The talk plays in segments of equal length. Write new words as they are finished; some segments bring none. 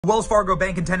Wells Fargo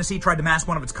Bank in Tennessee tried to mask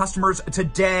one of its customers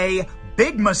today.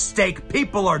 Big mistake.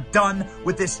 People are done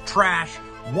with this trash.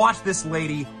 Watch this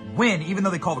lady win, even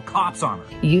though they call the cops on her.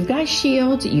 You've got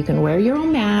shields. You can wear your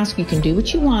own mask. You can do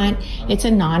what you want. It's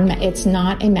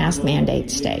not a mask mandate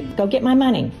state. Go get my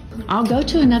money. I'll go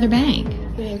to another bank.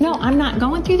 No, I'm not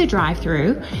going through the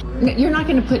drive-through. You're not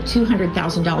going to put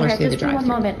 $200,000 through the drive-through. Just one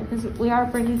moment, because we are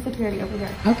bringing security over here.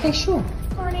 Okay, sure.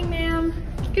 Good morning, ma'am.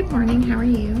 Good morning. How are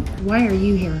you? Why are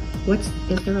you here?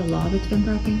 Is there a law that's been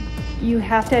broken? You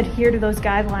have to adhere to those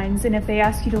guidelines, and if they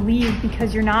ask you to leave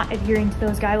because you're not adhering to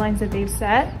those guidelines that they've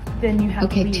set, then you have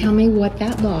to leave. Okay, tell me what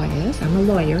that law is. I'm a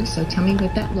lawyer, so tell me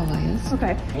what that law is.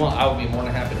 Okay. Well, I would be more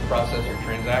than happy to process your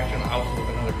transaction. I was with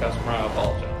another customer. I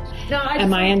apologize. No,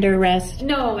 Am I under arrest?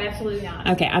 No, absolutely not.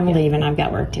 Okay, I'm leaving. I've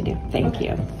got work to do. Thank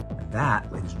you.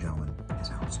 That, ladies and